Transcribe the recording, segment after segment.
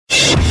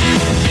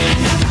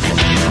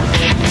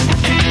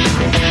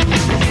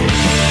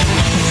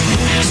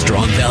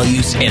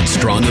values, and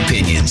strong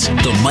opinions.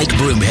 The Mike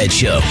Broomhead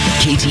Show,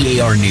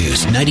 KTAR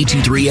News,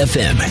 92.3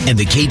 FM, and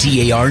the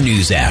KTAR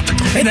News app.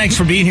 Hey, thanks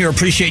for being here.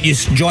 Appreciate you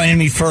joining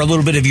me for a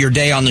little bit of your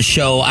day on the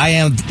show. I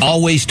have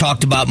always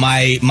talked about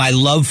my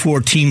love for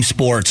team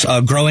sports.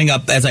 Growing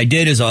up, as I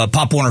did as a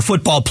Pop Warner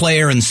football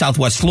player in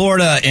Southwest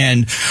Florida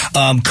and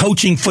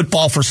coaching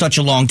football for such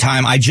a long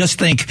time, I just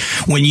think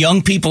when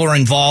young people are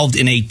involved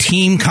in a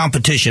team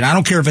competition, I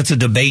don't care if it's a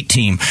debate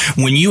team,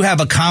 when you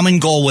have a common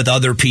goal with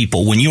other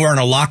people, when you are in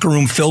a locker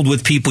room filled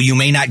with people you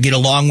may not get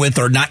along with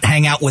or not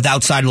hang out with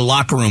outside of the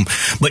locker room,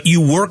 but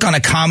you work on a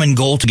common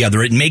goal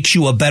together, it makes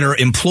you a better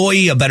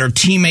employee, a better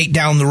teammate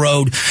down the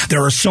road.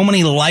 There are so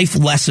many life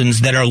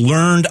lessons that are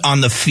learned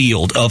on the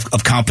field of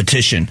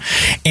competition.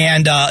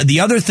 And the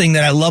other thing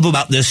that I love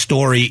about this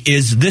story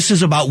is this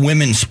is about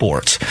women's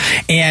sports.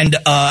 And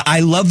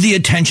I love the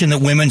attention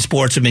that women's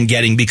sports have been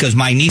getting because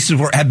my nieces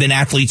have been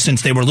athletes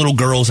since they were little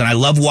girls, and I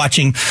love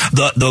watching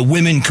the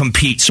women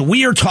compete. So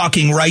we are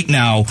talking right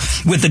now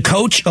with the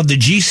coach of the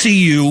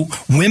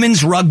GCU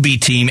women's rugby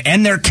team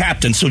and their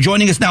captain. So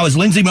joining us now is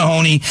Lindsay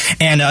Mahoney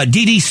and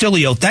Dee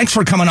Cilio. Thanks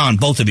for coming on,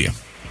 both of you.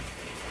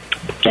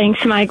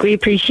 Thanks, Mike. We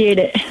appreciate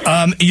it.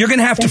 You're going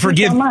to have to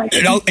forgive,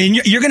 and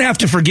you're going to have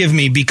to forgive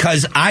me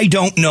because I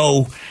don't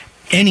know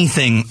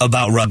anything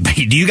about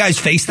rugby. Do you guys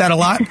face that a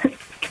lot?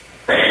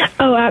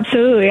 Oh,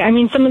 absolutely. I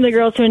mean, some of the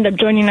girls who end up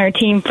joining our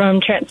team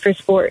from transfer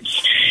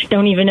sports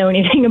don't even know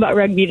anything about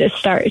rugby to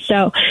start.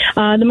 So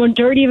the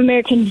majority of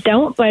Americans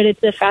don't, but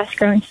it's a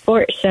fast-growing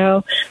sport,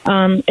 so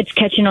it's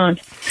catching on.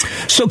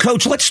 So,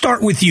 Coach, let's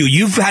start with you.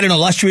 You've had an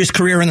illustrious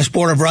career in the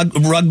sport of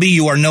rugby.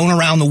 You are known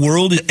around the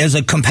world as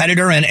a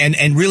competitor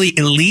and really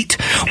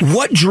elite.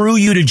 What drew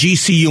you to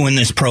GCU in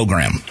this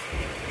program?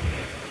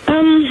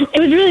 It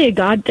was really a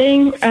God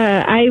thing.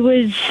 I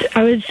was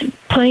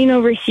playing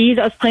overseas.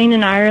 I was playing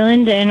in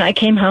Ireland, and I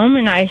came home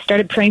and I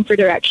started praying for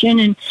direction.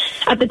 And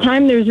at the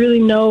time, there was really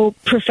no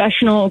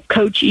professional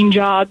coaching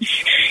jobs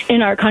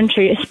in our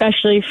country,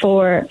 especially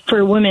for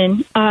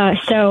women.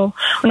 So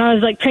when I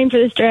was praying for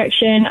this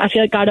direction, I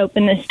feel like God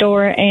opened this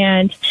door,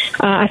 and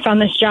I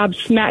found this job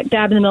smack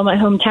dab in the middle of my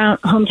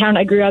hometown.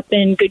 I grew up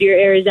in Goodyear,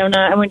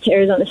 Arizona. I went to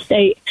Arizona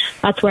State.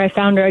 That's where I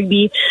found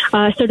rugby.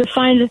 So to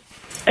find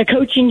a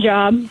coaching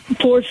job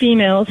for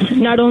females,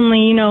 not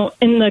only,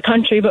 in the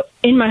country, but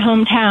in my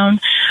hometown,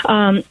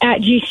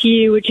 at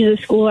GCU, which is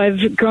a school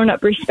I've grown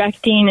up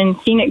respecting and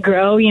seen it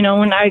grow.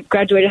 When I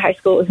graduated high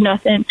school, it was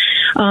nothing.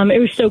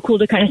 It was so cool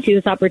to kind of see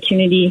this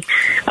opportunity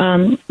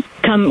come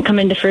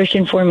into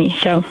fruition for me.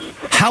 So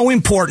how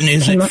important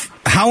is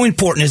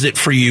it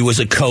for you as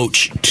a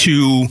coach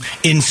to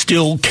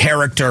instill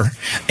character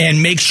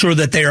and make sure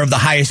that they are of the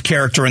highest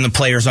character in the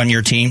players on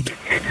your team?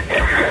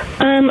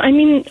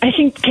 I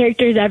think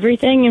character is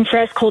everything, and for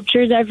us,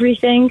 culture is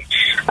everything.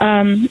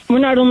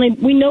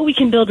 We know we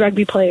can build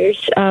rugby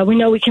players. We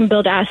know we can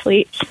build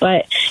athletes,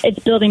 but it's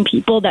building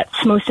people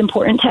that's most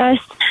important to us.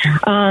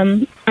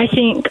 I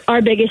think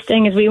our biggest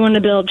thing is we want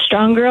to build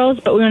strong girls,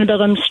 but we want to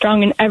build them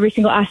strong in every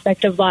single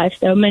aspect of life.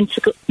 So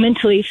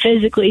mentally,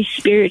 physically,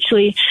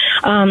 spiritually.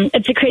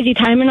 It's a crazy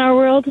time in our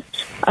world,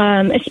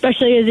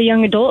 especially as a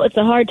young adult. It's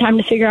a hard time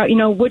to figure out,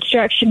 which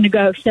direction to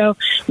go. So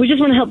we just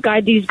want to help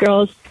guide these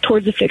girls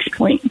towards a fixed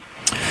point.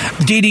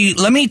 Dee,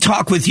 let me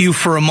talk with you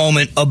for a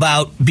moment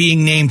about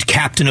being named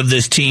captain of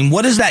this team.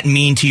 What does that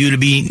mean to you to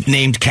be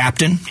named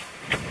captain?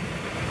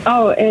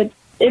 Oh, it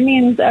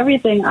means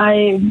everything.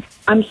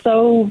 I'm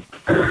so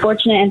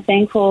fortunate and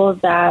thankful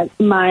that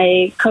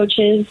my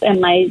coaches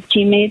and my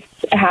teammates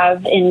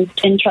have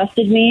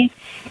entrusted me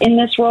in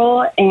this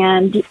role,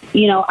 and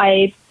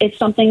it's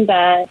something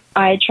that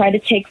I try to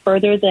take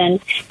further than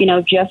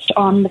just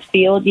on the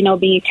field,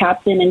 being a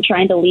captain and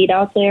trying to lead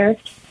out there.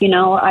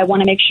 I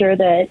want to make sure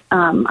that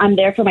I'm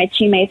there for my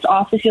teammates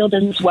off the field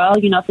as well,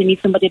 if they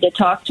need somebody to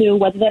talk to,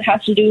 whether that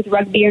has to do with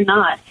rugby or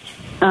not.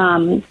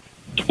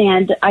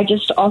 And I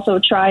just also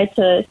try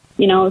to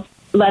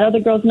let other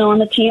girls know on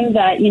the team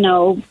that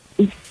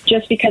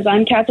just because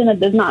I'm captain, that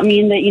does not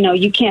mean that,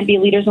 you can't be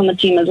leaders on the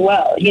team as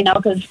well,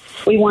 because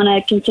we want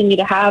to continue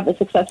to have a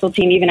successful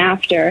team even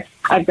after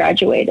I've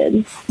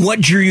graduated. What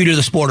drew you to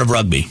the sport of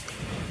rugby?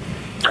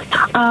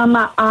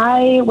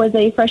 I was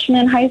a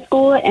freshman in high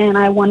school, and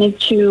I wanted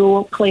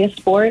to play a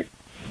sport.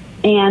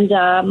 And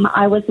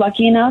I was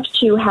lucky enough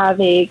to have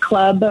a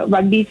club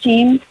rugby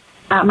team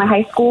at my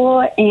high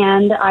school,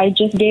 and I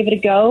just gave it a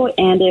go,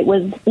 and it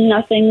was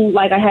nothing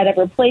like I had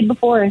ever played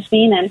before or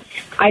seen, and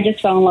I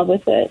just fell in love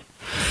with it.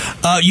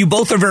 You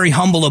both are very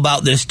humble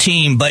about this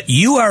team, but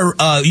you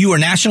were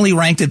nationally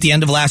ranked at the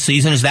end of last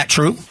season. Is that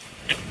true?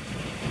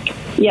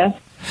 Yes.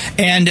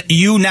 And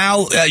you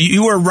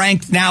are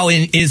ranked now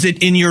is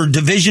it in your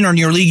division or in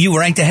your league? You were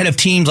ranked ahead of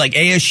teams like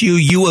ASU,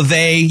 U of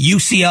A,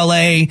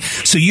 UCLA.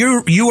 So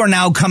you are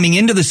now coming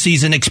into the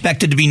season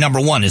expected to be number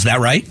one. Is that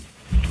right?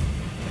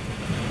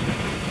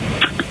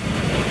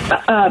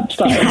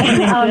 Sorry.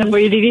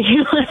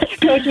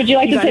 Coach, would you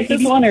like to take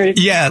this one? Or?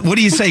 Yeah. What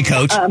do you say,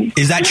 Coach?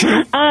 Is that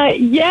true?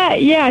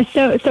 Yeah.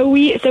 So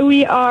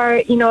we are,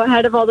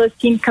 ahead of all those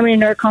teams coming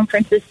into our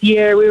conference this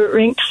year. We were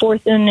ranked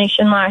 4th in the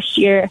nation last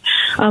year,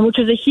 which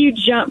was a huge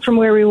jump from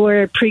where we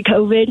were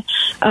pre-COVID.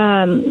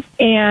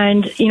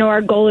 And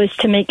our goal is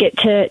to make it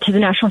to the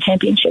national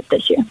championship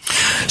this year.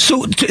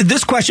 So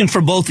this question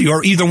for both of you,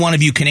 or either one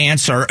of you can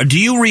answer. Do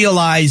you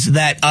realize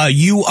that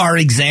you are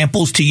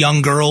examples to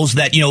young girls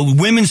that,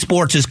 women's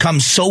sports has come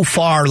so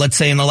far, let's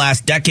say in the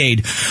last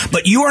decade,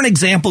 but you are an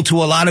example to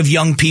a lot of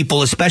young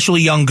people,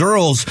 especially young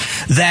girls,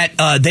 that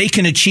they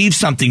can achieve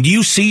something. Do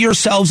you see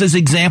yourselves as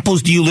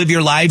examples? Do you live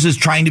your lives as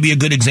trying to be a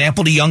good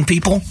example to young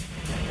people?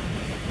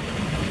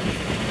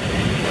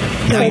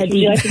 Would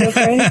you like to go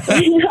first?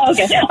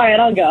 Okay. All right,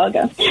 I'll go.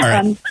 All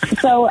right.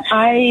 So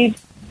I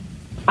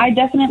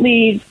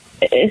definitely,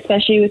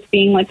 especially with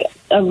being like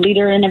a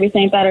leader and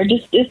everything like that, or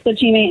just a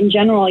teammate in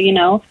general,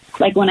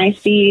 like when I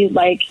see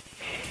like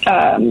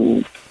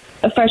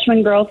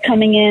freshman girls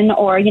coming in,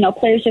 or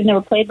players who've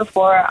never played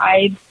before,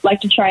 I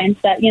like to try and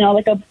set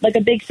like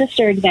a big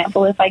sister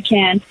example if I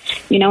can,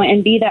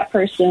 and be that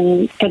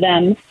person for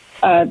them,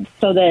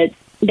 so that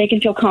they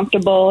can feel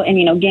comfortable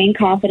and, gain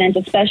confidence,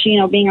 especially,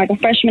 being like a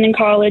freshman in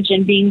college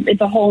and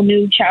it's a whole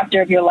new chapter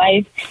of your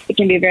life. It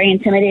can be very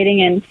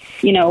intimidating. And,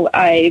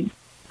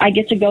 I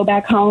get to go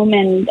back home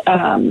and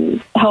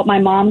help my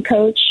mom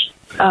coach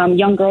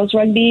young girls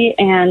rugby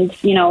and,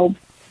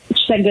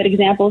 set good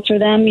examples for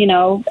them,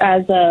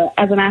 as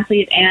an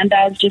athlete and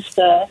as just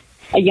a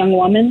young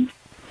woman.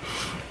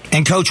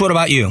 And Coach, what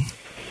about you?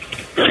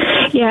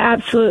 Yeah,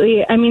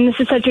 absolutely. I mean, this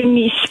is such a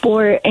niche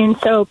sport, and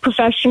so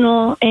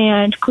professional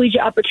and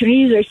collegiate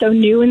opportunities are so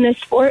new in this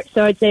sport.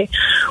 So I'd say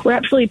we're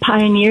absolutely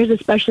pioneers,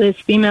 especially as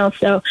females.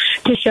 So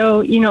to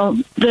show,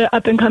 the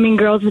up and coming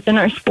girls within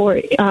our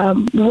sport,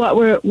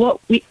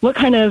 what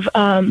kind of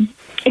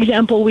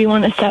example we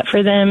want to set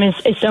for them is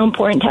so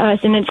important to us.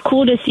 And it's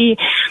cool to see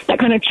that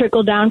kind of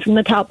trickle down from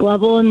the top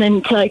level, and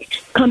then to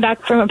come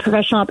back from a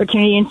professional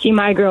opportunity and see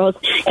my girls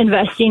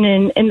investing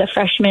in the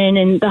freshmen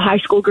and the high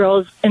school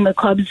girls in the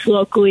clubs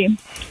locally.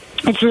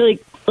 It's really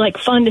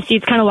fun to see.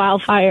 It's kind of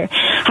wildfire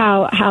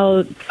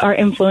how our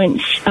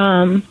influence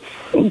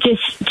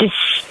just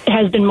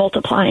has been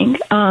multiplying.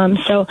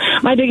 So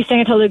my biggest thing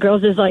I tell the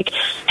girls is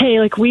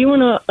hey, we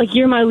want to,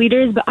 you're my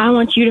leaders, but I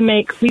want you to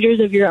make leaders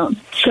of your own.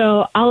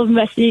 So I'll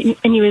invest in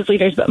you as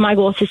leaders, but my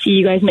goal is to see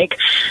you guys make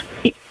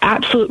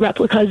absolute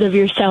replicas of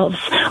yourselves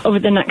over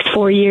the next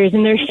 4 years.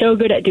 And they're so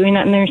good at doing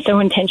that, and they're so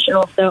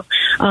intentional. So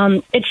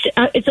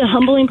it's a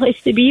humbling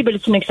place to be, but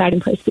it's an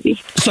exciting place to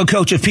be. So,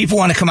 Coach, if people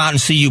want to come out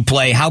and see you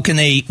play,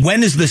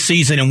 when is the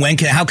season,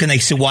 and how can they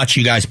watch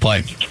you guys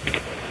play?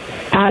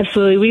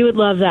 Absolutely. We would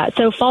love that.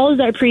 So fall is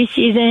our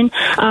preseason,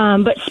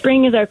 but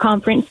spring is our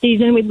conference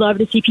season. We'd love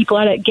to see people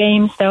out at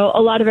games. So a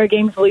lot of our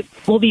games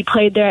will be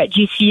played there at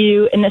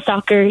GCU in the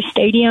soccer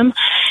stadium.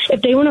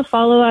 If they want to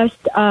follow us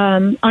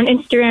on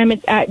Instagram,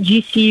 it's at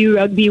GCU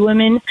Rugby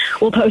Women.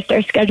 We'll post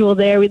our schedule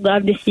there. We'd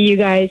love to see you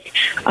guys.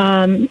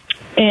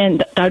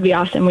 And that would be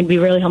awesome. We'd be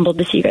really humbled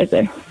to see you guys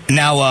there.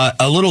 Now,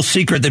 a little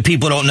secret that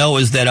people don't know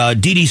is that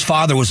Dee Dee's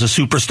father was a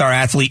superstar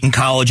athlete in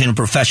college and in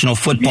professional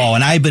football,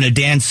 and I've been a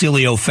Dan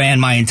Cilio fan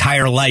my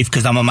entire life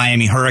because I'm a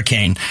Miami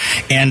Hurricane.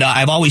 And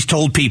I've always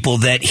told people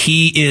that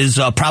he is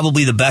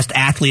probably the best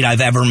athlete I've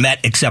ever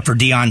met, except for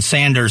Deion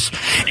Sanders.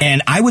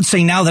 And I would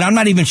say now that I'm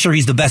not even sure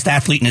he's the best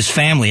athlete in his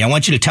family. I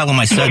want you to tell him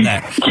I said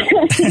that.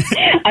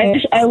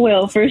 I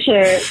will, for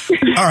sure.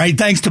 All right.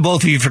 Thanks to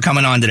both of you for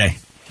coming on today.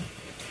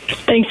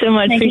 Thanks so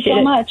much. Thank Appreciate you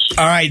so it. much.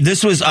 All right.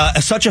 This was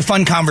such a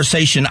fun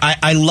conversation.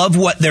 I love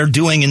what they're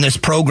doing in this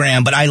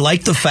program, but I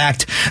like the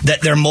fact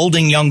that they're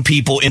molding young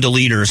people into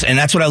leaders. And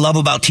that's what I love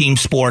about team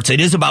sports.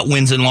 It is about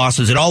wins and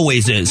losses. It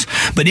always is.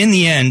 But in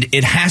the end,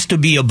 it has to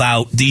be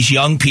about these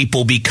young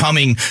people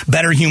becoming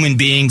better human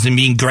beings and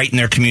being great in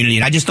their community.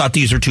 And I just thought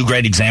these are two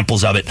great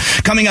examples of it.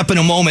 Coming up in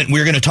a moment,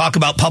 we're going to talk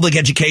about public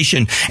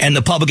education and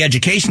the public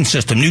education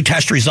system. New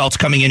test results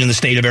coming in the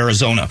state of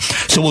Arizona.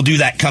 So we'll do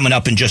that coming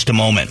up in just a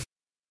moment.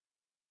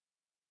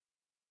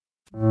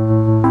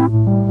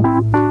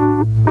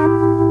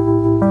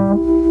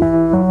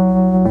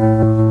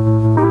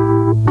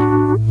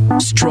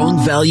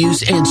 Strong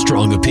values and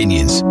strong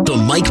opinions. The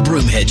Mike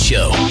Broomhead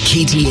Show.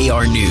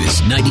 KTAR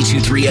News,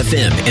 92.3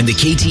 FM, and the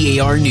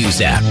KTAR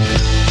News app.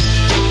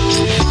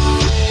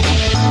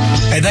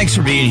 Hey, thanks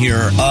for being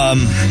here.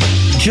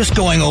 Just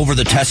going over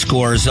the test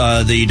scores,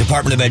 the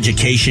Department of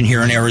Education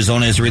here in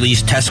Arizona has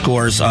released test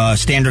scores,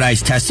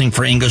 standardized testing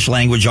for English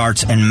language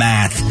arts and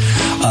math.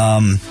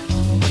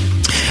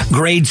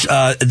 Grades,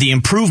 the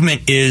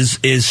improvement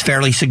is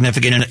fairly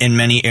significant in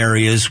many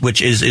areas,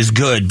 which is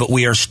good, but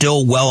we are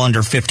still well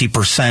under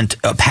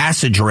 50%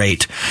 passage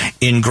rate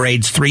in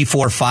grades 3,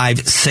 4,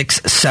 5,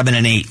 6, 7,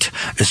 and 8.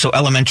 So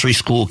elementary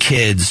school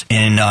kids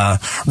in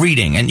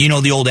reading. And you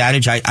know the old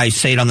adage, I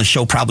say it on the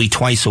show probably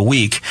twice a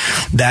week,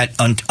 that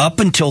up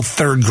until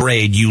third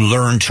grade, you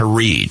learn to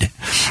read.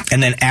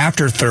 And then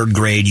after third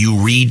grade, you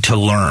read to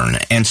learn.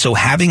 And so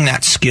having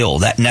that skill,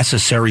 that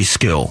necessary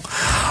skill,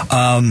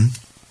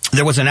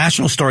 there was a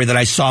national story that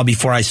I saw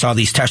before I saw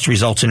these test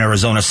results in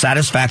Arizona.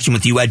 Satisfaction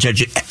with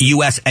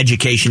U.S.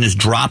 education is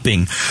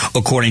dropping,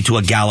 according to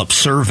a Gallup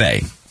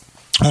survey.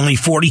 Only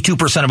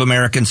 42% of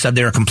Americans said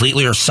they are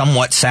completely or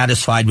somewhat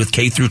satisfied with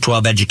K through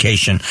 12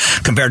 education,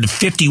 compared to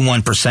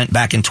 51%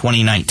 back in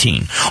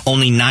 2019.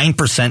 Only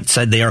 9%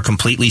 said they are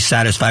completely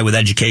satisfied with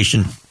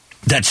education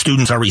that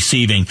students are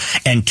receiving,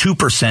 and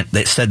 2%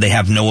 that said they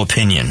have no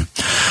opinion.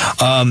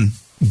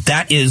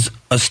 That is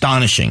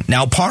astonishing.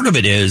 Now, part of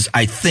it is,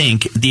 I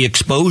think, the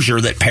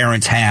exposure that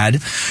parents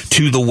had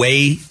to the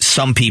way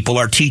some people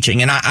are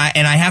teaching. And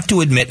I have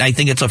to admit, I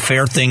think it's a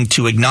fair thing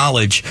to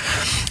acknowledge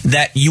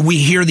that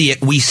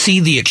we see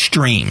the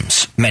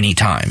extremes many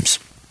times.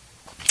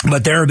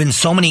 But there have been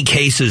so many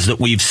cases that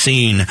we've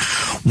seen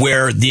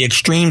where the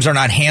extremes are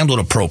not handled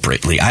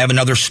appropriately. I have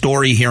another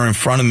story here in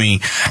front of me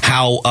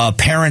how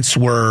parents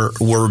were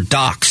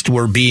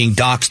being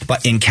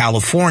doxxed in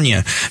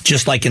California,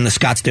 just like in the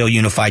Scottsdale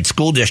Unified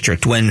School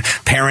District, when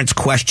parents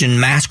question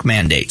mask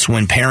mandates,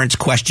 when parents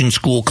question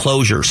school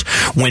closures,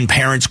 when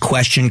parents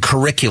question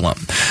curriculum.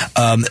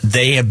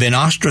 They have been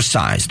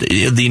ostracized.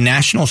 The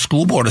National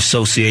School Board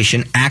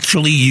Association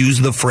actually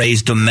used the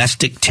phrase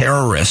domestic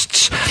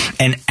terrorists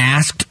and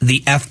asked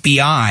the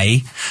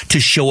FBI to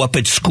show up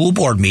at school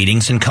board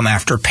meetings and come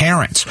after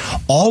parents.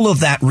 All of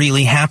that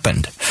really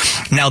happened.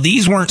 Now,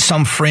 these weren't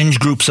some fringe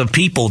groups of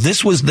people.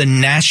 This was the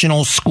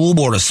National School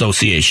Board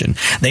Association.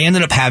 They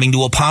ended up having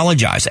to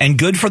apologize. And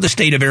good for the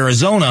state of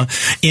Arizona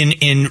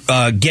in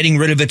getting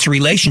rid of its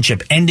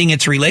relationship, ending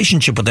its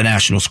relationship with the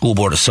National School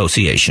Board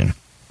Association.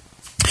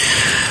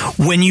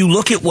 When you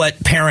look at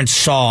what parents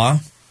saw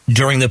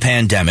during the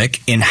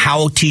pandemic in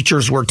how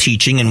teachers were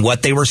teaching and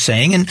what they were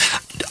saying, and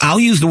I'll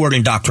use the word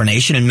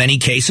indoctrination. In many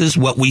cases,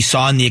 what we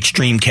saw in the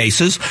extreme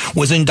cases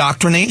was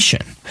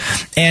indoctrination.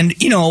 And,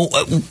 you know,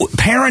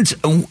 parents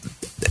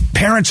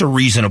are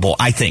reasonable,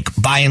 I think.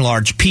 By and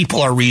large,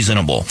 people are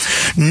reasonable.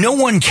 No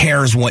one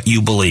cares what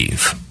you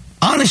believe.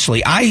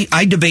 Honestly,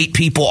 I debate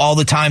people all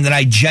the time that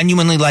I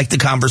genuinely like the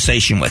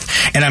conversation with.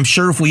 And I'm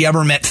sure if we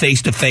ever met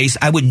face to face,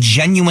 I would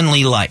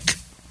genuinely like.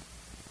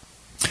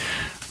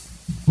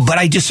 But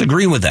I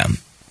disagree with them.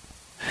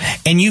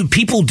 And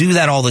people do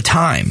that all the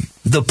time.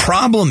 The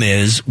problem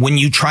is when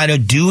you try to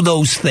do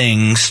those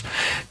things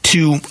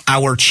to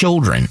our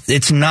children,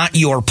 it's not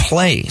your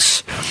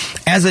place.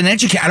 As an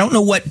educator, I don't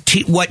know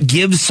what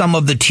gives some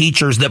of the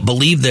teachers that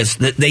believe this,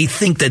 that they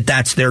think that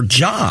that's their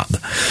job.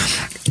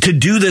 To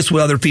do this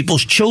with other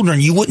people's children,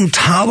 you wouldn't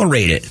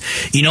tolerate it.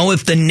 You know,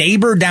 if the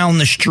neighbor down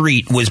the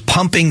street was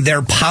pumping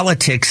their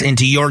politics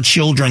into your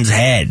children's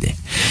head,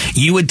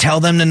 you would tell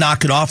them to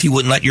knock it off. You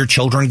wouldn't let your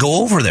children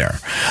go over there.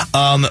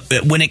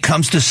 When it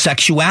comes to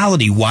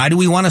sexuality, why do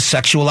we want to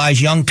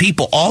sexualize young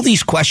people? All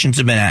these questions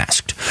have been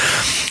asked.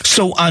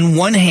 So on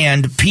one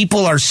hand,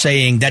 people are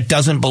saying that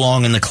doesn't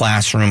belong in the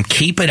classroom.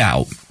 Keep it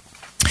out.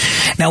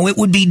 Now, it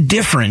would be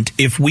different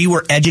if we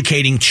were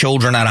educating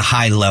children at a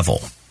high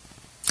level.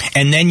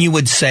 And then you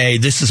would say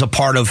this is a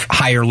part of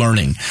higher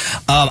learning.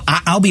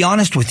 I'll be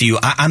honest with you.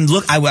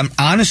 I'm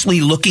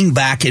honestly looking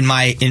back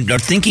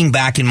thinking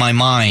back in my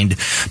mind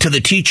to the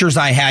teachers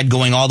I had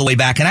going all the way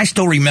back, and I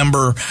still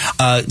remember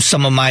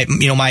some of my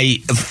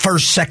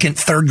first, second,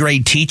 third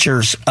grade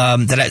teachers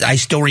that I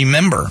still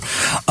remember.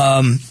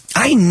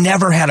 I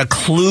never had a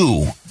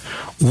clue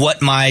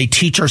what my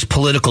teachers'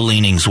 political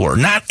leanings were.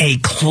 Not a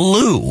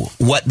clue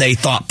what they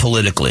thought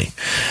politically.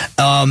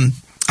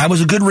 I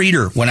was a good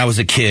reader when I was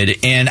a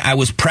kid, and I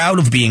was proud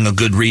of being a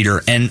good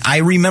reader, and I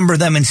remember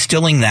them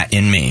instilling that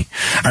in me.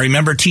 I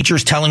remember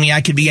teachers telling me I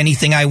could be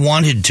anything I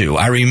wanted to.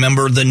 I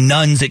remember the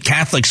nuns at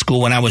Catholic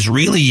school when I was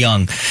really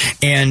young,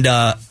 and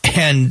how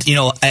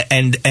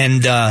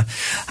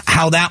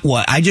that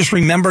was. I just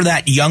remember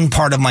that young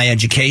part of my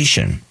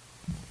education.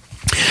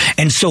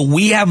 And so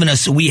we had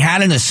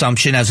an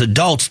assumption as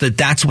adults that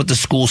that's what the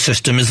school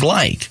system is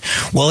like.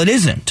 Well, it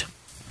isn't.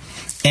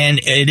 And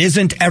it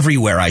isn't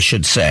everywhere, I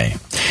should say.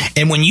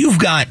 And when you've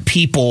got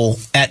people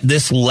at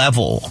this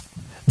level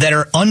that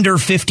are under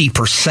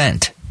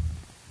 50%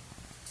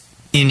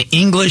 in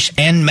English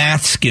and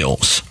math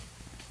skills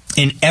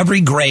in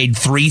every grade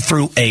 3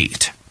 through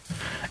 8,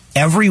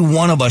 every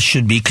one of us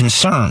should be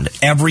concerned.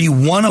 Every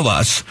one of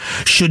us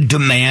should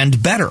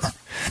demand better.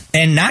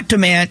 and not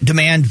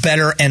demand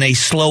better and a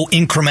slow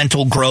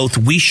incremental growth.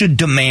 We should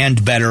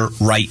demand better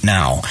right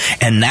now.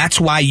 And that's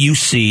why you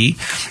see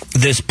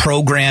this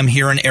program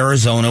here in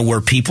Arizona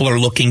where people are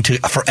looking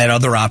at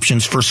other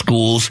options for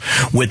schools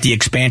with the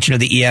expansion of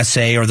the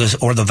ESA or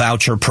the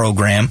voucher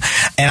program.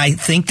 And I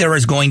think there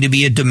is going to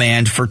be a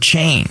demand for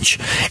change.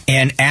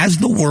 And as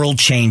the world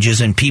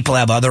changes and people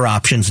have other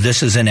options,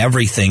 this is in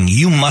everything,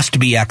 you must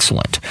be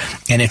excellent.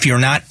 And if you're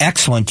not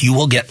excellent, you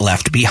will get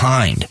left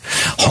behind.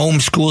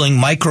 Homeschooling,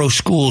 micro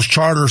schools,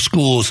 charter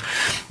schools,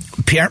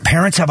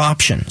 parents have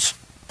options.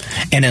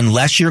 And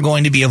unless you're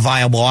going to be a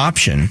viable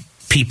option,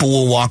 people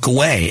will walk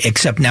away.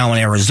 Except now in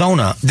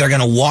Arizona, they're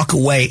going to walk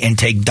away and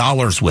take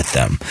dollars with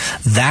them.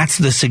 That's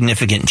the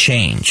significant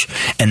change.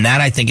 And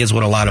that, I think, is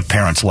what a lot of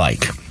parents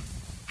like.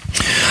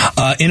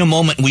 In a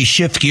moment, we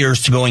shift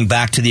gears to going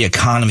back to the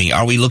economy.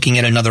 Are we looking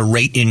at another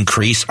rate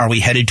increase? Are we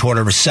headed toward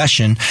a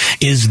recession?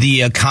 Is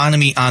the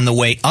economy on the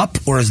way up,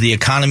 or is the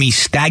economy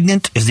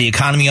stagnant? Is the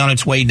economy on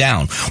its way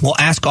down? We'll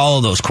ask all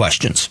of those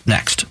questions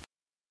next.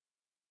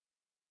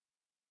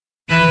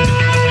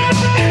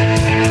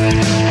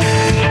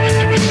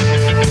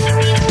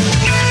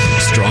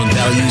 Strong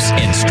values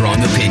and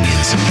strong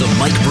opinions. The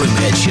Mike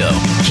Broomhead Show.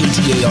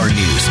 KTAR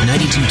News,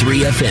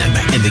 92.3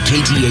 FM, and the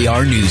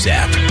KTAR News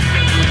app.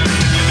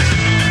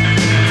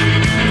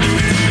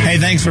 Hey,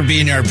 thanks for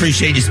being here. I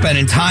appreciate you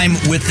spending time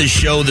with the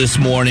show this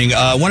morning.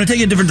 I want to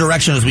take a different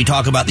direction as we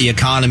talk about the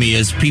economy,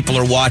 as people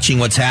are watching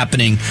what's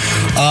happening.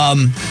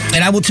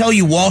 And I will tell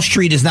you, Wall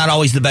Street is not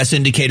always the best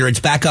indicator. It's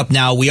back up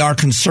now. We are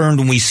concerned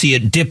when we see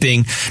it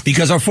dipping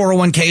because our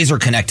 401ks are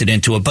connected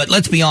into it. But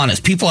let's be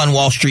honest, people on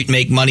Wall Street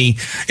make money.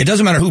 It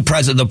doesn't matter who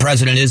the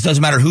president is. It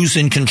doesn't matter who's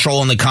in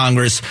control in the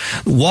Congress.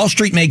 Wall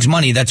Street makes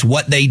money. That's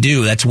what they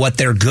do. That's what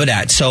they're good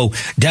at. So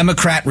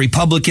Democrat,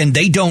 Republican,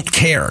 they don't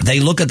care. They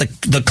look at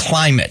the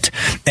climate.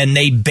 And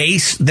they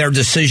base their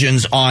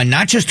decisions on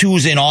not just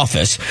who's in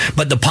office,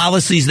 but the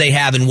policies they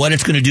have and what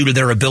it's going to do to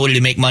their ability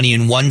to make money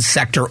in one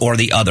sector or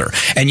the other.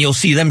 And you'll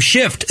see them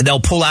shift. They'll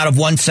pull out of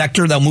one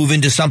sector. They'll move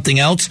into something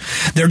else.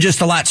 They're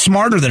just a lot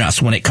smarter than us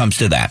when it comes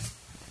to that.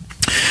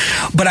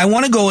 But I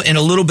want to go in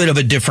a little bit of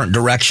a different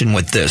direction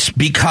with this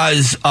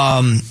because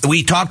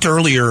we talked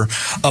earlier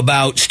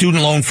about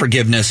student loan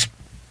forgiveness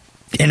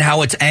and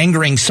how it's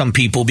angering some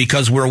people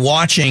because we're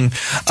watching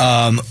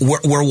the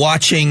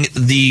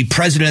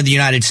president of the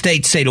United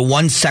States say to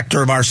one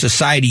sector of our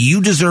society,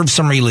 you deserve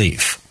some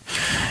relief.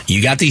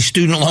 You got these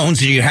student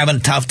loans and you're having a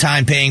tough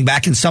time paying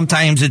back. And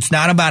sometimes it's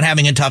not about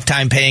having a tough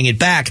time paying it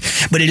back,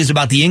 but it is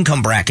about the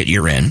income bracket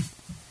you're in.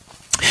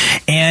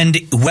 And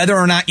whether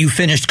or not you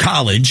finished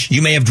college,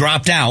 you may have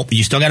dropped out, but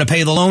you still got to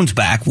pay the loans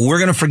back. We're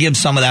going to forgive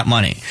some of that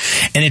money.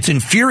 And it's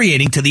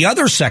infuriating to the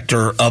other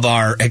sector of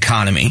our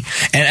economy.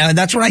 And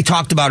that's what I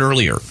talked about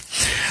earlier.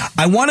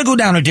 I want to go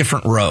down a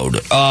different road.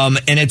 And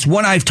it's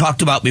one I've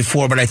talked about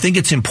before, but I think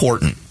it's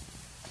important.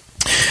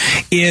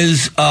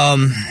 Is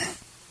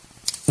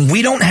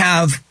we don't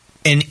have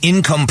an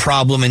income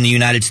problem in the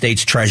United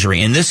States Treasury.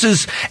 And this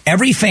is,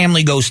 every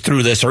family goes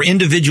through this, or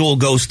individual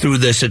goes through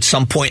this at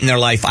some point in their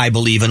life, I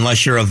believe,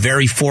 unless you're a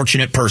very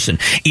fortunate person.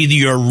 Either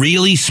you're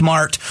really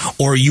smart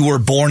or you were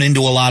born into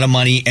a lot of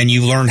money and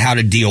you learned how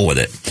to deal with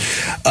it.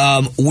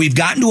 We've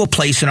gotten to a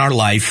place in our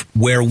life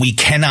where we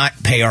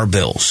cannot pay our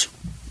bills,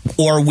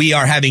 or we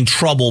are having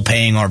trouble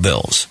paying our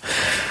bills.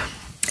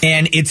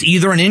 And it's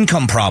either an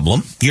income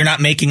problem, you're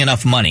not making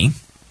enough money,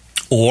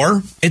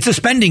 or it's a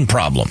spending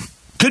problem.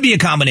 Could be a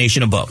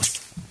combination of both.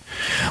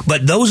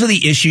 But those are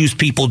the issues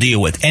people deal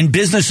with. And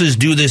businesses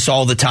do this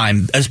all the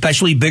time,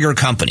 especially bigger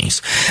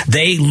companies.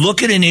 They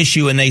look at an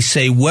issue and they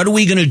say, what are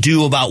we going to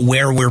do about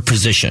where we're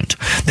positioned?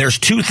 There's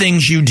two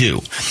things you do.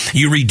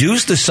 You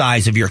reduce the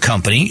size of your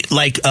company,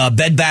 like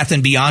Bed Bath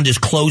 & Beyond is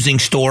closing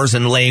stores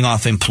and laying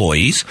off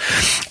employees.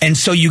 And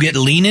so you get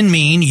lean and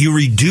mean, you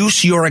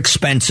reduce your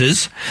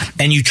expenses,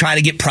 and you try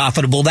to get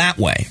profitable that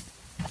way.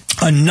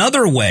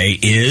 Another way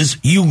is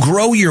you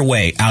grow your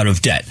way out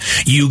of debt.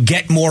 You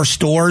get more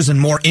stores and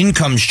more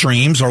income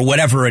streams or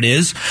whatever it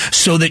is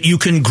so that you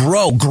can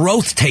grow.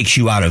 Growth takes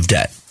you out of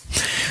debt.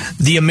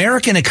 The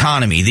American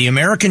economy, the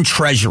American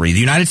Treasury, the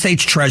United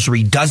States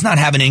Treasury does not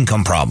have an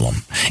income problem.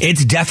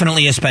 It's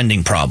definitely a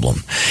spending problem.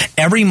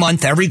 Every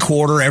month, every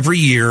quarter, every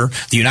year,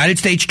 the United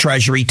States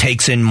Treasury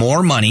takes in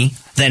more money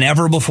than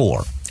ever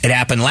before. It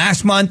happened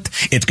last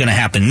month, it's going to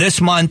happen this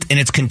month, and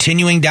it's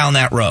continuing down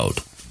that road.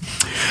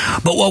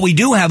 But what we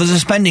do have is a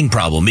spending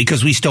problem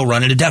because we still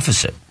run at a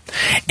deficit.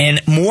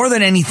 And more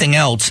than anything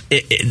else,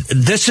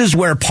 this is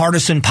where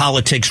partisan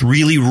politics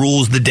really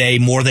rules the day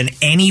more than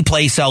any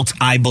place else,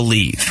 I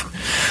believe,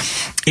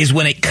 is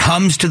when it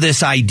comes to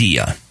this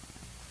idea.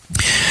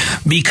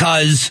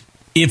 Because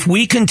if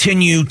we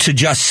continue to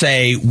just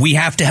say we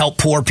have to help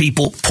poor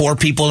people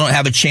don't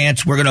have a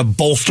chance, we're going to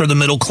bolster the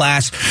middle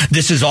class,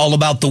 this is all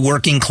about the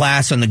working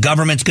class and the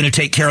government's going to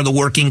take care of the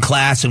working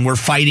class and we're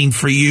fighting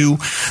for you,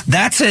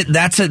 that's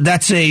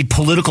a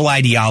political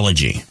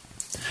ideology.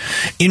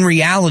 In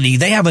reality,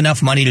 they have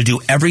enough money to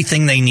do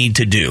everything they need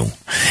to do.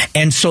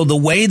 And so the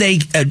way they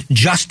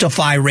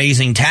justify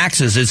raising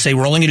taxes is say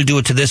we're only going to do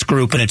it to this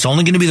group and it's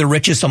only going to be the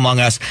richest among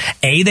us.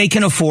 A, they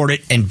can afford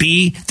it, and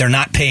B, they're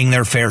not paying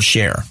their fair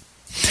share.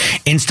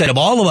 Instead of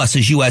all of us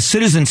as U.S.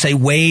 citizens say,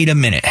 wait a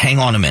minute, hang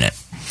on a minute.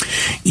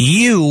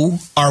 You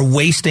are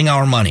wasting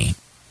our money.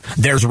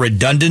 There's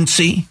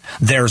redundancy,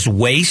 there's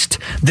waste,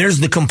 there's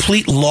the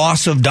complete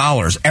loss of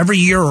dollars. Every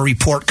year a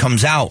report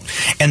comes out,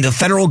 and the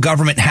federal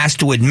government has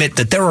to admit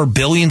that there are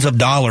billions of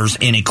dollars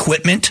in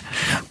equipment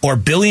or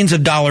billions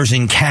of dollars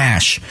in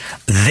cash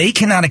they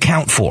cannot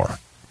account for.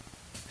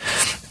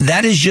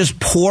 That is just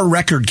poor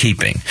record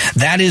keeping.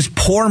 That is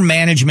poor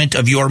management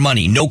of your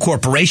money. No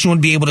corporation would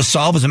be able to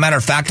solve. As a matter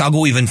of fact, I'll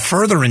go even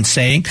further in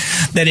saying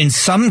that in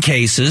some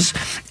cases,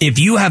 if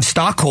you have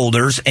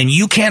stockholders and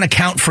you can't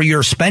account for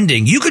your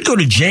spending, you could go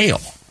to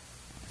jail.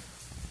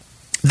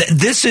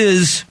 This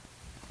is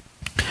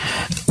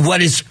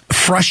what is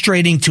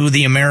frustrating to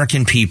the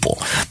American people.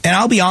 And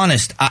I'll be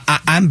honest,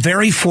 I'm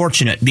very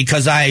fortunate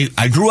because I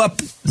grew up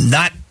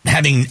not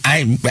having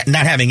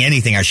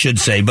anything, I should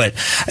say, but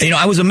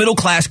I was a middle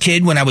class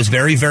kid when I was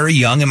very, very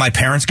young, and my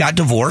parents got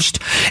divorced,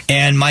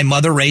 and my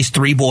mother raised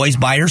 3 boys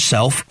by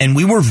herself, and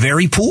we were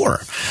very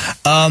poor.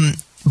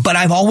 But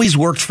I've always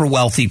worked for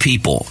wealthy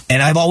people,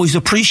 and I've always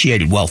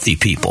appreciated wealthy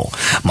people.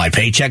 My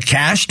paycheck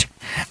cashed.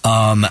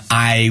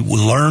 I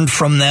learned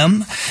from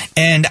them,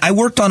 and I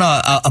worked on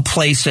a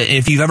place.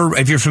 If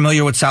you're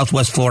familiar with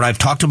Southwest Florida, I've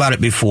talked about it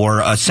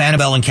before.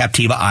 Sanibel and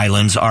Captiva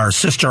Islands are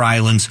sister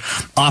islands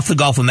off the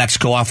Gulf of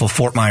Mexico, off of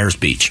Fort Myers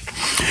Beach.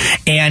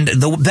 And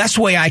the best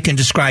way I can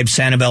describe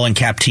Sanibel and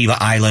Captiva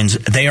Islands,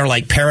 they are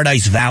like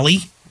Paradise Valley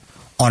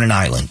on an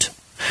island.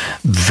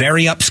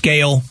 Very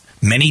upscale.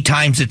 Many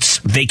times it's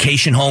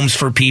vacation homes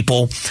for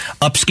people,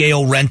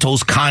 upscale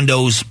rentals,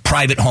 condos,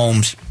 private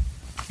homes.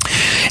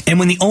 And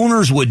when the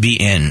owners would be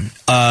in,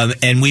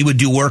 and we would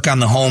do work on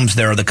the homes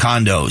there, or the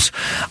condos,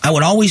 I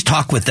would always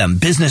talk with them,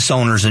 business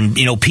owners and,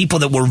 people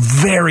that were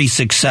very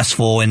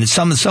successful. And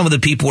some of the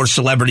people were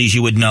celebrities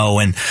you would know.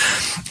 And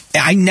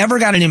I never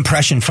got an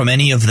impression from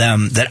any of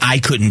them that I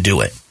couldn't do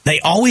it. They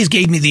always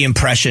gave me the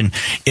impression,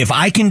 if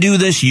I can do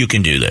this, you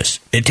can do this.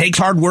 It takes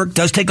hard work,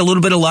 does take a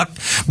little bit of luck,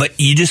 but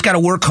you just got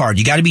to work hard.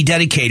 You got to be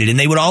dedicated. And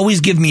they would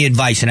always give me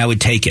advice, and I would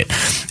take it.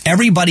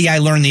 Everybody I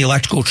learned the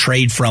electrical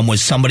trade from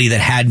was somebody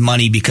that had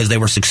money because they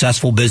were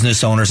successful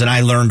business owners, and I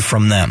learned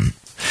from them.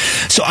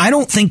 So I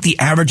don't think the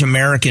average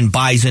American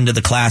buys into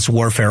the class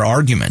warfare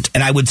argument.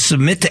 And I would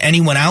submit to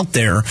anyone out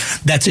there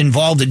that's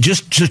involved in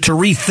just to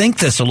rethink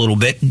this a little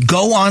bit.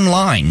 Go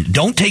online.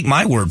 Don't take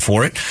my word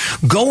for it.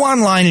 Go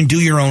online and do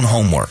your own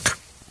homework.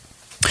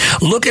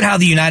 Look at how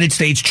the United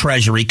States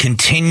Treasury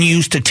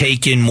continues to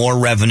take in more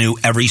revenue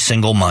every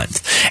single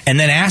month. And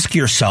then ask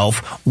yourself,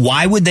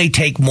 why would they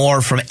take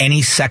more from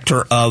any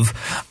sector of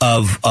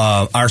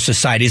our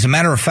society? As a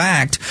matter of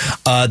fact,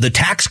 the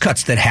tax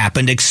cuts that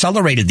happened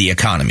accelerated the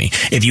economy.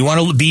 If you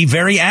want to be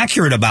very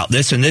accurate about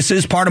this, and this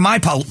is part of my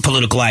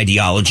political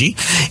ideology,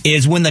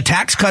 is when the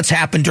tax cuts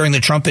happened during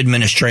the Trump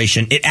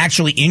administration, it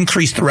actually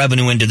increased the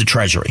revenue into the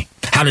Treasury.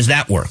 How does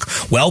that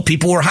work? Well,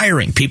 people were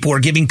hiring. People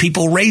were giving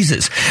people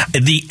raises.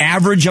 The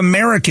average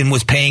American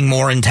was paying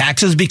more in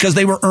taxes because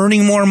they were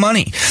earning more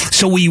money.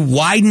 So we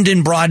widened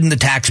and broadened the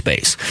tax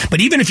base. But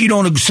even if you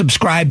don't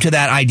subscribe to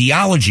that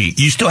ideology,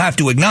 you still have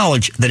to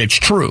acknowledge that it's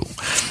true.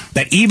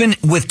 That even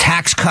with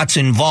tax cuts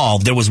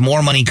involved, there was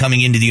more money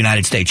coming into the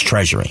United States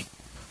Treasury.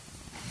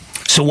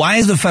 So why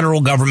is the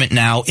federal government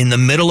now in the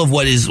middle of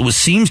what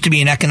seems to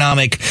be an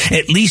economic,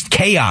 at least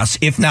chaos,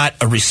 if not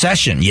a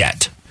recession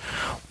yet?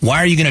 Why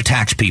are you going to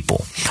tax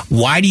people?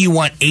 Why do you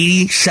want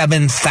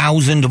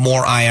 87,000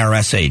 more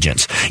IRS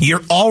agents?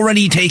 You're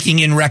already taking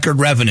in record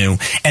revenue,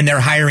 and they're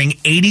hiring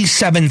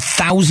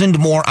 87,000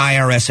 more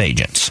IRS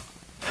agents.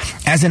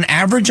 As an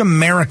average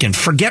American,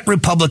 forget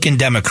Republican,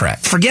 Democrat.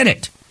 Forget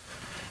it.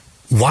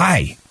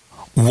 Why?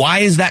 Why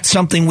is that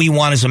something we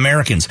want as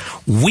Americans?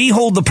 We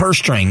hold the purse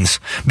strings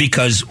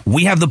because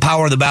we have the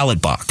power of the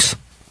ballot box.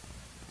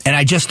 And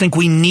I just think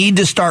we need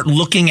to start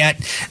looking at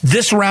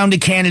this round of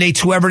candidates,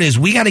 whoever it is.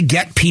 We got to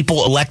get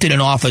people elected in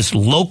office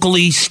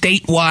locally,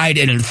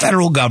 statewide, and in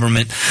federal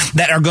government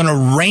that are going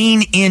to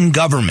rein in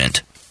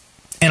government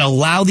and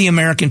allow the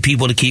American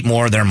people to keep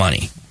more of their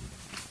money.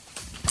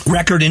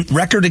 Record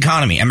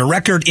economy.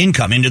 Record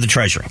income into the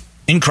Treasury.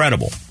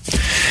 Incredible.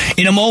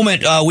 In a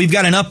moment, we've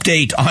got an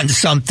update on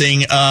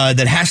something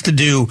that has to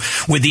do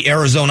with the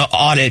Arizona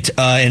audit,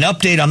 an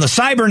update on the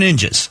cyber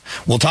ninjas.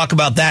 We'll talk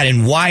about that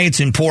and why it's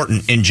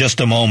important in just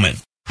a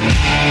moment.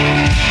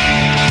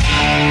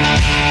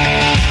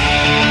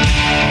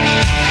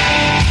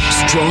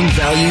 Strong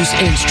values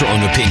and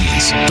strong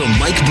opinions. The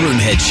Mike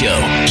Broomhead Show.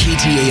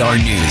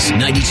 KTAR News,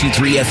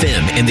 92.3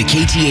 FM, and the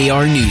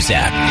KTAR News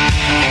app.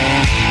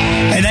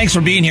 Hey, thanks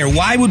for being here.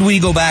 Why would we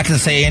go back and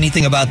say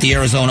anything about the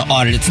Arizona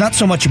audit? It's not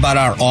so much about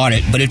our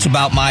audit, but it's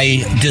about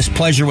my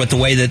displeasure with the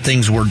way that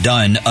things were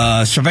done.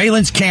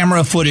 Surveillance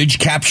camera footage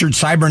captured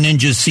Cyber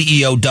Ninja's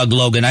CEO, Doug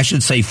Logan. I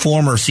should say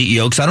former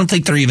CEO, because I don't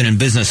think they're even in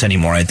business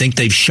anymore. I think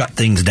they've shut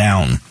things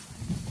down.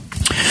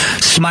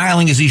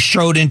 smiling as he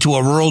strode into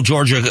a rural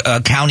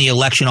Georgia county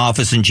election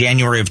office in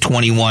January of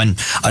 21,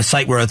 a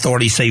site where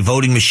authorities say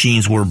voting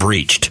machines were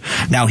breached.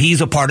 Now,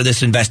 he's a part of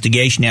this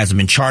investigation. He hasn't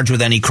been charged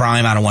with any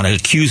crime. I don't want to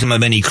accuse him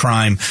of any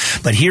crime.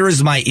 But here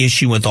is my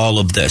issue with all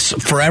of this.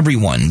 For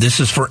everyone, this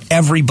is for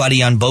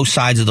everybody on both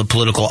sides of the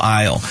political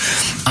aisle.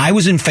 I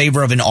was in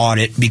favor of an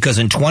audit because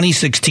in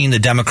 2016, the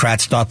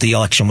Democrats thought the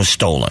election was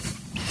stolen.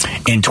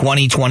 In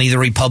 2020, the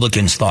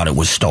Republicans thought it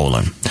was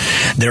stolen.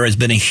 There has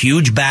been a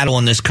huge battle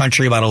in this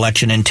country about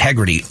election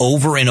integrity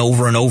over and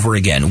over and over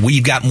again.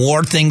 We've got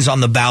more things on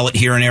the ballot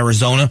here in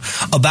Arizona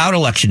about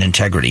election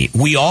integrity.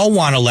 We all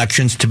want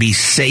elections to be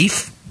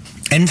safe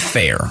and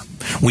fair.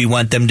 We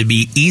want them to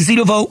be easy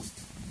to vote,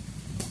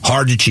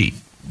 hard to cheat.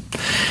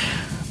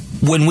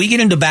 When we get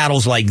into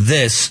battles like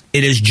this,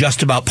 it is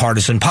just about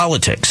partisan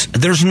politics.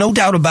 There's no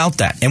doubt about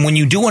that. And when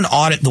you do an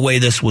audit the way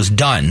this was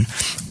done,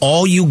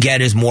 all you get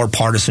is more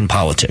partisan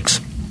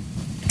politics.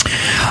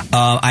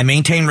 I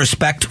maintain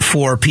respect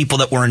for people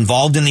that were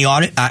involved in the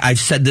audit. I've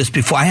said this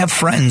before. I have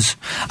friends.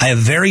 I have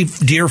very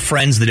dear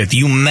friends that if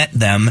you met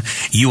them,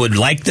 you would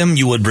like them,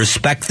 you would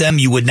respect them,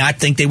 you would not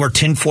think they were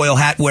tinfoil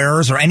hat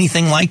wearers or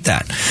anything like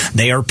that.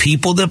 They are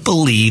people that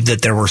believe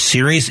that there were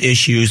serious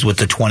issues with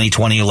the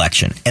 2020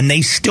 election, and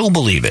they still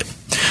believe it.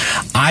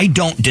 I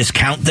don't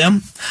discount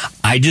them.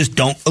 I just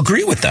don't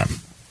agree with them.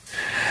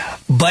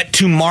 But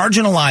to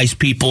marginalize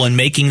people and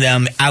making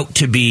them out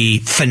to be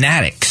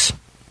fanatics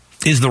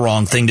is the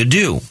wrong thing to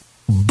do.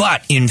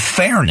 But in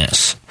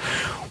fairness,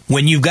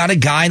 when you've got a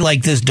guy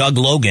like this Doug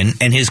Logan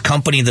and his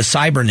company, the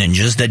Cyber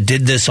Ninjas, that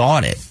did this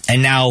audit,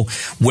 and now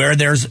where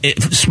there's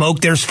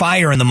smoke, there's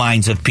fire in the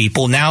minds of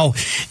people. Now,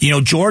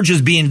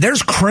 Georgia's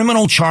there's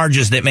criminal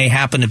charges that may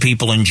happen to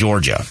people in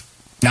Georgia.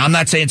 Now, I'm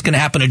not saying it's going to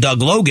happen to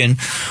Doug Logan,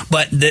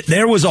 but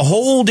there was a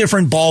whole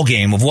different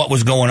ballgame of what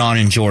was going on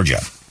in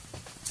Georgia.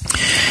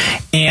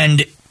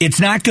 And it's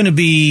not going to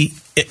be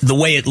the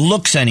way it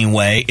looks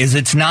anyway, is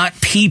it's not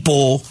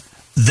people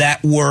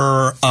that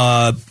were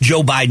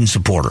Joe Biden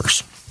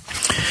supporters.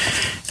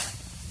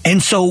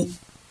 And so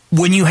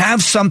when you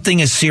have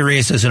something as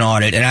serious as an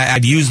audit, and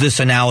I've used this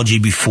analogy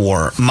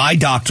before, my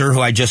doctor,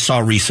 who I just saw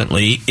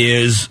recently,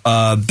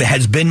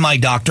 has been my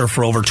doctor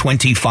for over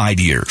 25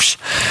 years.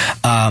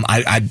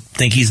 I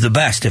think he's the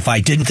best. If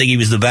I didn't think he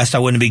was the best, I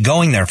wouldn't be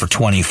going there for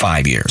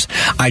 25 years.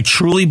 I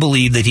truly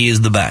believe that he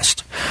is the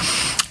best.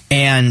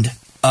 And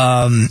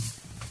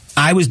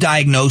I was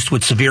diagnosed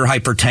with severe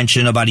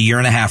hypertension about a year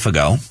and a half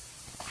ago,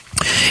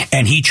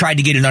 and he tried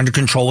to get it under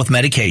control with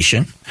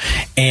medication.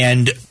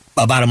 And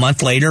about a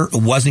month later,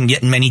 wasn't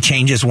getting many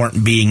changes,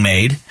 weren't being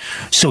made.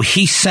 So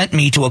he sent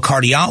me to a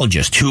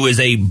cardiologist who is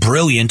a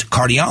brilliant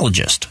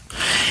cardiologist.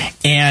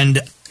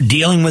 And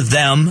dealing with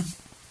them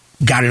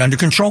got it under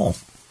control.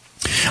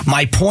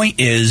 My point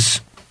is,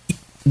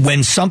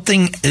 when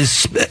something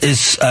is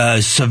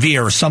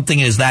severe, something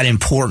is that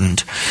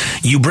important,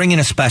 you bring in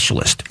a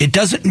specialist. It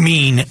doesn't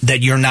mean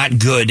that you're not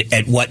good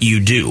at what you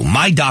do.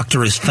 My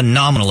doctor is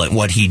phenomenal at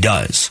what he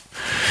does.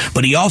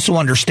 But he also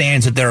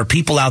understands that there are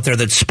people out there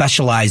that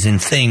specialize in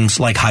things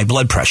like high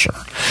blood pressure.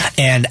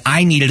 And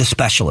I needed a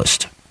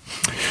specialist.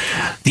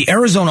 The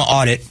Arizona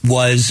audit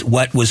was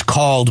what was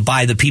called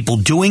by the people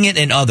doing it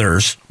and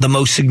others the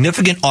most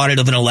significant audit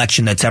of an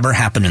election that's ever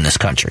happened in this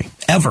country.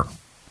 Ever.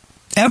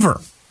 Ever.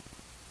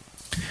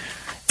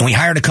 And we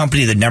hired a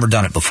company that had never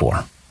done it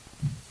before.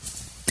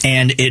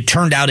 And it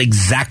turned out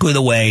exactly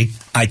the way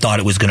I thought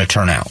it was going to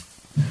turn out.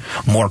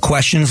 More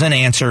questions than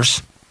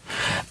answers.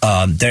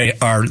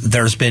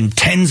 There's been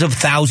tens of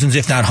thousands,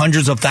 if not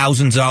hundreds of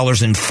thousands of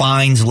dollars in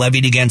fines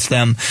levied against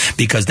them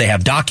because they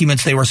have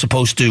documents they were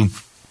supposed to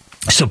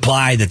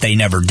supply that they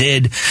never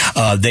did.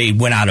 They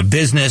went out of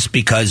business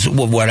because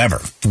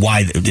whatever.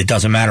 Why? It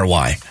doesn't matter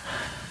why.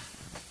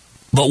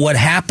 But what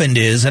happened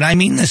is, and I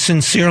mean this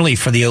sincerely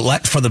for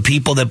the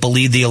people that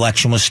believe the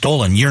election was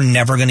stolen, you're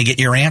never going to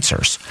get your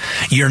answers.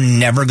 You're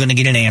never going to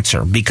get an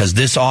answer because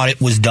this audit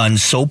was done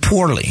so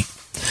poorly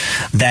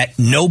that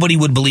nobody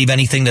would believe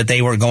anything that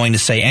they were going to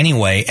say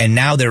anyway. And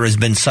now there has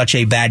been such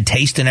a bad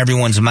taste in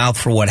everyone's mouth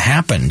for what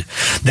happened.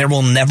 There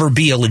will never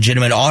be a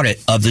legitimate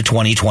audit of the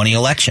 2020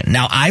 election.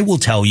 Now, I will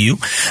tell you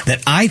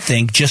that I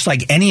think just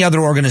like any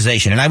other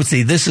organization, and I would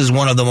say this is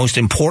one of the most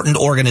important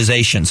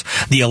organizations,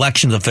 the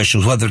elections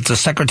officials, whether it's the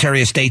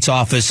Secretary of State's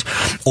office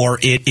or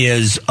it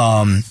is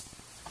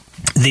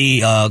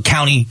the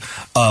county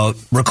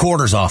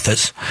recorder's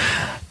office.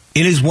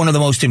 It is one of the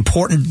most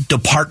important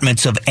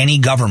departments of any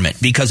government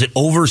because it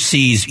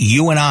oversees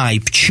you and I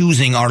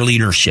choosing our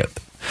leadership.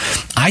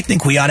 I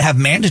think we ought to have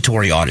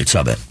mandatory audits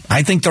of it.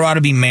 I think there ought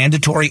to be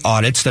mandatory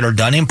audits that are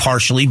done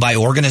impartially by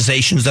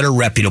organizations that are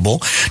reputable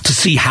to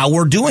see how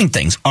we're doing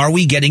things. Are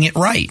we getting it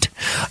right?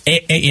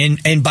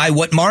 And by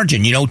what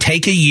margin?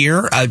 Take a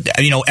year,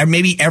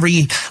 maybe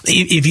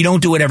if you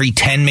don't do it every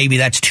 10, maybe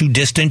that's too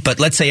distant, but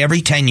let's say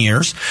every 10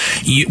 years,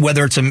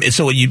 whether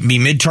so it'd be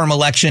midterm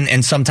election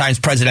and sometimes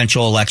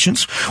presidential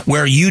elections,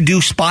 where you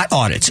do spot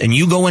audits and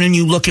you go in and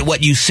you look at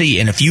what you see.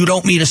 And if you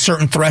don't meet a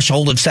certain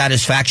threshold of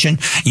satisfaction,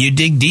 you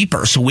dig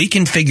deeper so we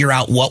can figure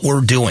out what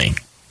we're doing.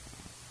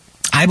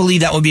 I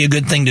believe that would be a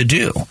good thing to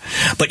do.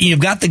 But you've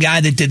got the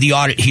guy that did the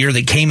audit here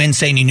that came in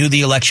saying he knew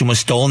the election was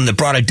stolen, that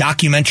brought a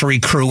documentary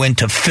crew in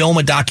to film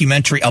a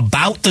documentary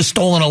about the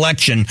stolen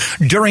election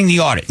during the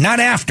audit, not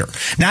after,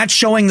 not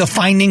showing the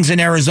findings in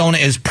Arizona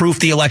as proof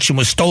the election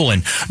was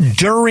stolen.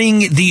 During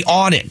the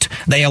audit,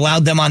 they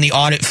allowed them on the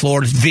audit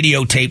floor to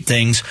videotape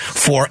things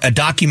for a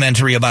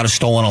documentary about a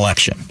stolen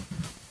election.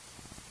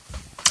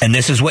 And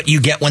this is what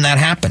you get when that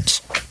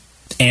happens.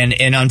 And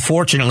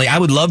unfortunately, I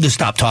would love to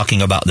stop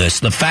talking about this.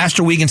 The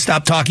faster we can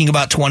stop talking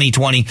about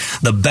 2020,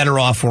 the better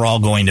off we're all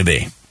going to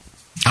be.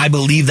 I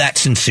believe that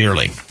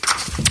sincerely.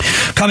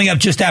 Coming up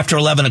just after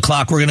 11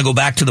 o'clock, we're going to go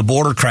back to the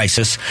border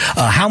crisis.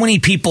 How many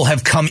people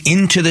have come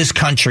into this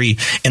country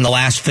in the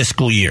last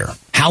fiscal year?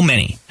 How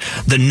many?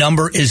 The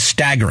number is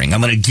staggering.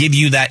 I'm going to give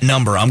you that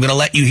number. I'm going to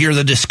let you hear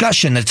the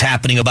discussion that's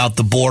happening about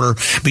the border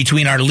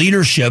between our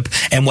leadership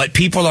and what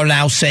people are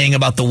now saying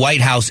about the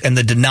White House and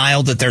the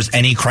denial that there's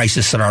any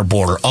crisis at our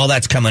border. All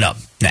that's coming up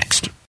next.